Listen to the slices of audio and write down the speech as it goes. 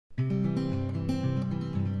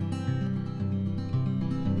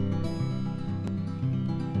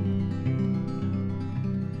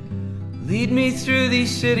Lead me through these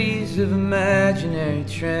cities of imaginary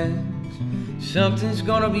trends. Something's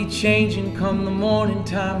gonna be changing come the morning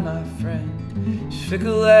time, my friend. As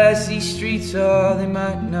fickle as these streets are, they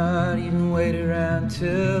might not even wait around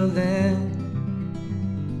till then.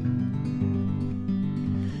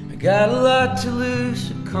 I got a lot to lose,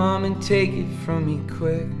 so come and take it from me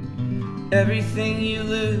quick. Everything you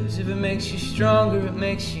lose, if it makes you stronger, it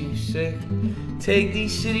makes you sick. Take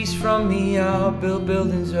these cities from me, I'll build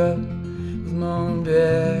buildings up with my own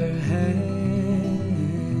bare hands.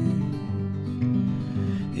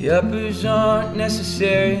 The uppers aren't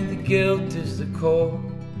necessary, the guilt is the coal.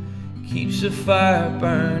 Keeps the fire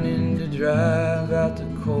burning to drive out the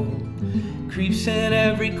cold. Creeps in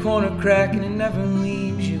every corner crack and it never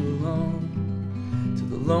leaves you alone, till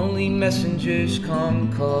the lonely messengers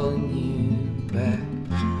come calling you back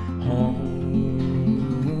home.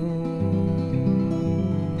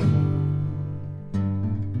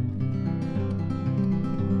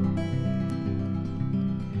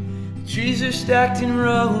 Trees are stacked in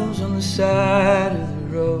rows on the side of the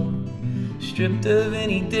road, stripped of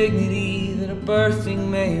any dignity that a birthing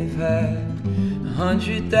may have had.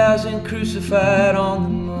 100,000 crucified on the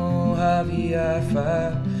Mojave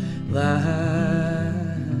I-5 line.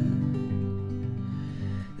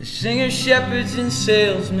 The singers, shepherds, and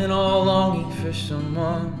salesmen all longing for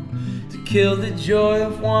someone to kill the joy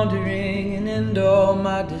of wandering and end all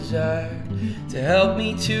my desire, to help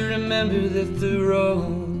me to remember that the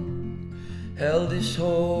road hell, this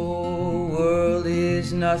whole world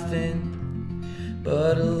is nothing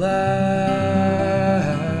but a lie.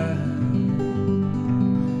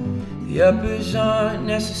 The uppers aren't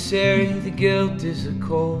necessary, the guilt is the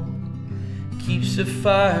coal. Keeps the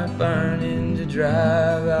fire burning to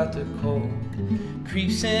drive out the cold.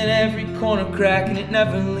 Creeps in every corner crack and it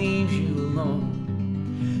never leaves you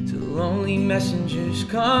alone, till the lonely messengers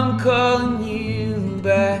come calling you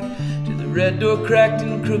back to the red door cracked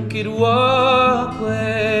and crooked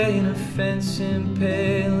walkway, and a fence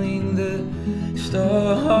impaling the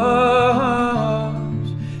stars.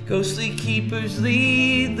 Ghostly keepers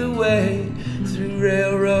lead the way through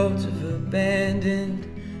railroads of abandoned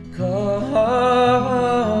cars.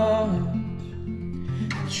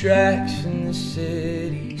 Tracks in the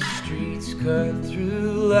city streets cut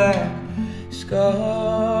through like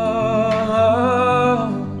scars.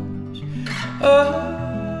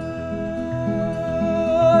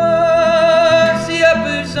 The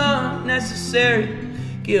uppers aren't necessary,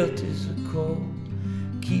 guilt is the coal.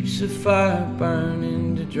 Keeps the fire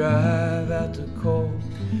burning to drive out the cold.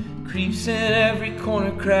 Creeps in every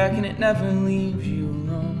corner crack and it never leaves you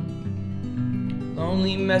alone.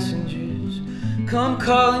 Lonely messengers come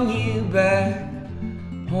calling you back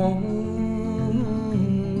home.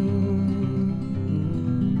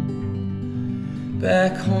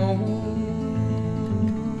 Back home.